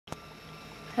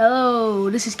Hello,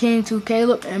 this is Tnt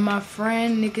Caleb and my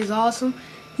friend Nick is awesome.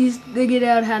 He's figured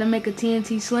out how to make a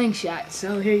TNT slingshot.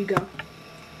 So here you go.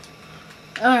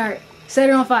 Alright, set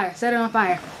it on fire, set it on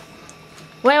fire.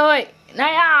 Wait.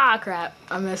 Ah, crap.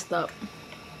 I messed up.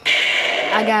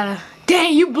 I gotta...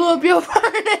 Dang, you blew up your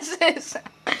furnaces.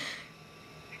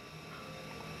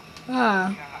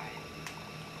 Ah.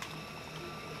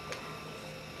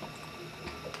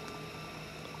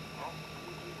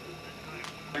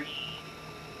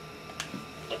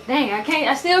 Dang,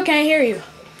 I still can't hear you.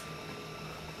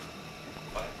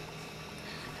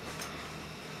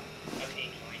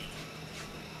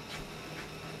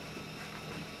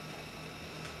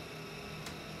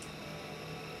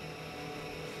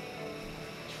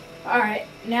 Alright,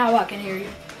 now I can hear you.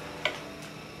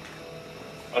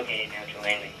 Okay, now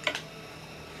join me.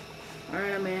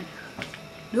 Alright, man.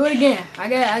 Do it again. I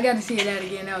got to see that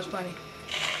again. That was funny.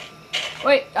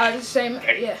 Wait, just the same.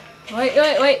 Yeah.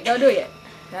 Wait. Don't do it yet.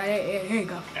 Here you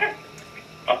go.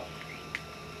 Oh.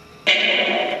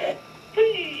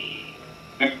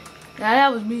 Now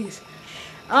that was beast.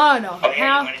 Oh no. Okay,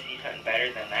 How? you want to see something better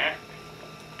than that?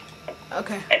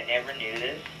 Okay. I never knew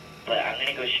this, but I'm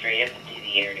gonna go straight up into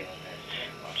the air doing this.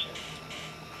 Watch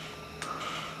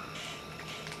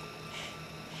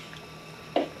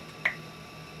this.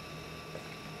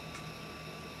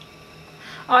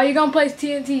 Oh, you gonna place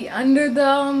TNT under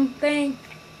the thing?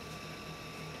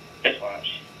 Just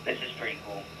watch. This is pretty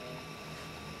cool.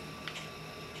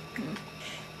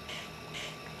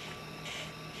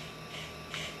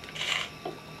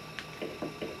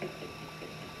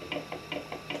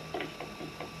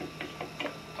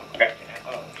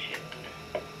 Oh shit.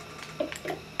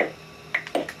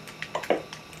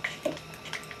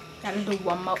 Gotta do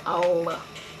one more. Oh.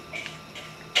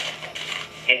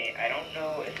 Okay, I don't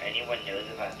know if anyone knows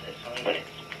about this one, but it's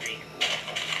pretty cool.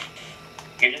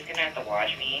 You're just gonna have to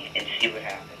watch me and see what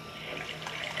happens.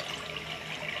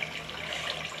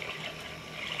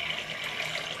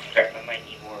 Crap, I might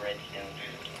need more redstone.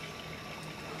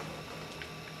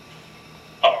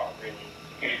 Oh, really?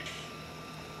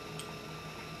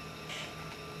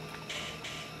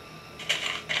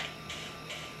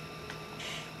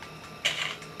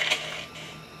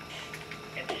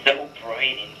 It's so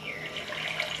bright in here.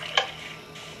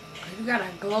 You got a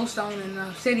glowstone in the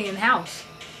obsidian house.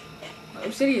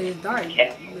 Obsidian is dark.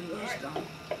 Yeah. Glowstone.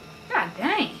 God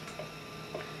dang.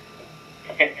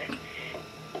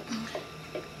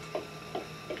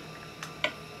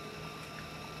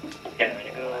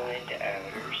 Gonna go into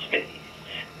outer space.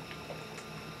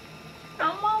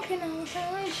 I'm walking on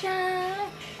sunshine.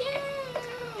 Yeah.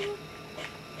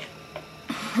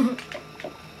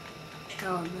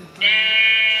 Oh,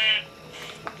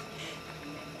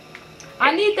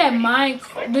 I need that mine.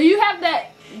 Do you have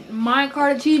that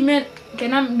minecart achievement?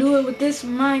 Can I do it with this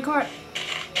minecart?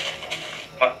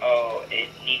 Oh, it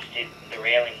needs to. The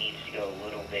railing needs to go a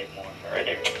little bit more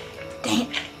further. Damn.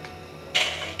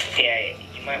 Yeah,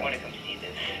 you might want to come see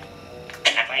this.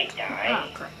 I might die. Oh,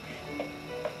 crap.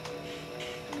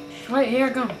 Wait, here I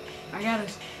come. I got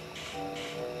it.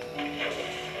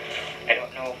 I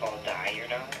don't know if I'll die or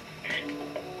not.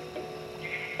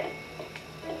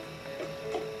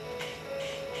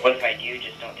 What if I do?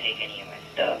 Just don't take any of my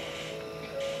stuff.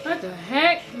 What the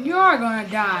heck? You are gonna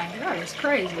die. That is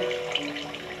crazy.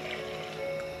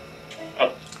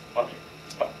 Oh,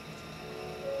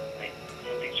 wait,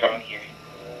 something's wrong here.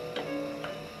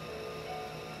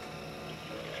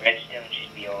 Redstone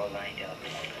should be all lined up.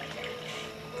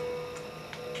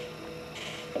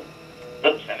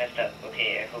 Oops, I messed up.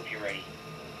 Okay, I hope you're ready.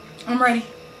 I'm ready.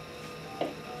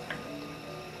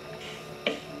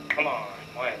 Come on,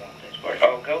 why won't this work?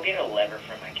 Oh, go get a lever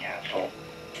from my castle.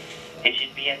 It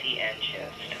should be at the end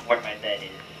chest, where my bed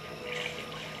is.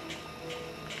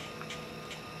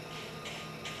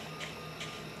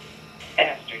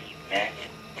 Faster, you Mac.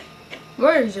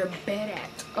 Where is your bed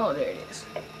at? Oh, there it is.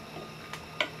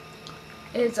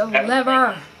 It's a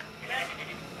lever.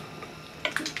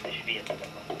 There should be a lever.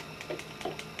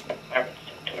 My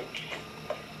redstone torch.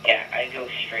 Yeah, I go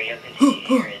straight up into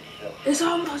the air itself. It's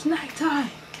almost nighttime.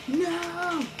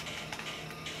 No.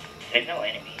 There's no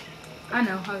enemies. I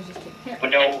know. I was just kidding. Here. But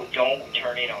no, don't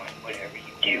turn it on, whatever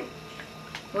you do.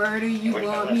 Where do you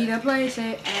want me to place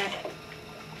it at?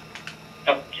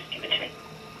 Oh, just give it to me.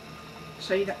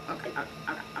 So you don't. Okay.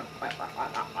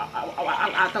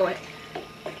 I'll throw it.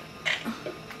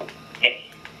 Okay,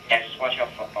 now just watch how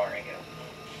far I go.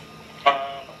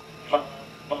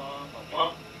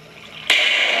 Mom.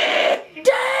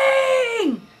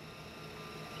 Dang!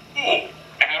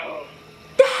 Ow.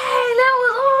 Dang, that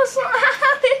was awesome!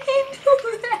 How did he do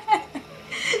that?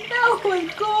 That was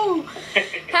cool.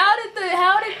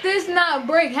 this not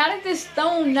break? How did this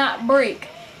stone not break?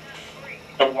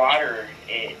 The water,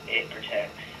 it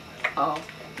protects. Oh,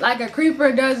 like a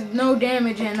creeper does no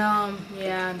damage and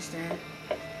yeah, I understand.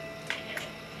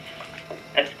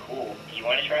 That's cool. Do you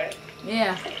want to try it?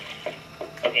 Yeah.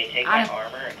 Okay, take my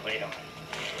armor and put it on.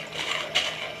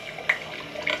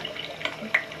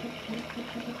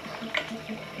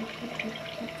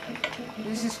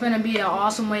 This is gonna be an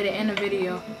awesome way to end a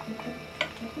video.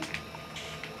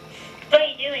 What are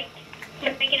you doing?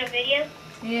 You're making a video?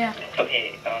 Yeah.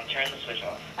 Okay, turn the switch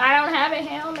off. I don't have a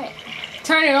helmet.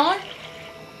 Turn it on?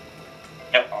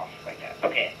 No, off, like that.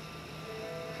 Okay.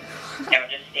 Now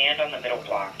just stand on the middle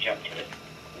block, jump to it.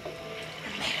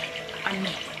 I'm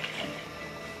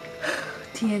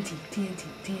TNT, TNT,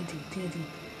 TNT, TNT.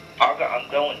 I'm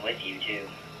going with you, too.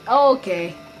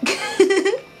 Okay.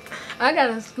 I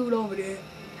gotta scoot over there.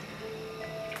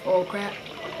 Oh, crap.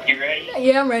 You ready?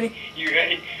 Yeah, I'm ready. You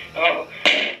ready? Oh.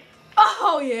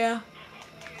 Oh, yeah.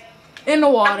 In the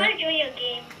I'm water. gonna join your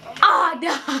game. Oh, I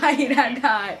died. I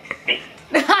died.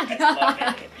 I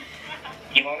died.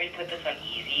 You want me to put this on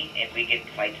easy and we can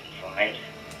fight some slimes?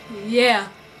 Yeah.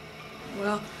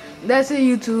 Well, that's it,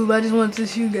 YouTube. I just wanted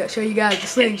to show you guys the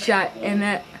slingshot and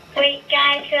that. Wait,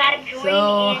 guys, should I join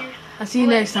So, in? I'll see you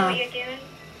next What time. you're doing?